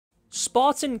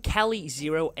Spartan Kelly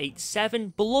 087,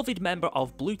 beloved member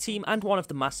of Blue Team and one of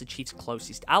the Master Chief's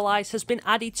closest allies, has been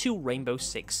added to Rainbow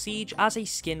Six Siege as a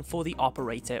skin for the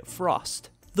operator Frost.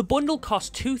 The bundle costs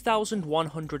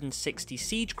 2,160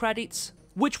 Siege credits,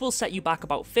 which will set you back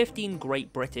about 15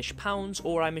 Great British pounds,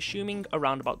 or I'm assuming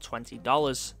around about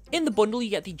 $20. In the bundle, you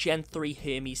get the Gen 3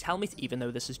 Hermes helmet, even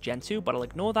though this is Gen 2, but I'll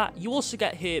ignore that. You also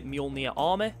get her Mjolnir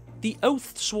armor, the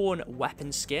Oathsworn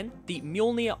weapon skin, the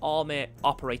Mjolnir armor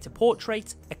operator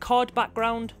portrait, a card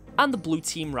background, and the Blue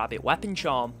Team rabbit weapon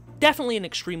charm. Definitely an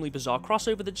extremely bizarre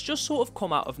crossover that's just sort of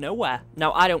come out of nowhere.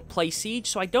 Now, I don't play Siege,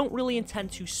 so I don't really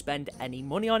intend to spend any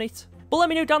money on it. But let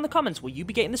me know down in the comments, will you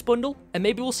be getting this bundle? And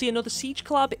maybe we'll see another Siege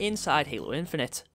collab inside Halo Infinite.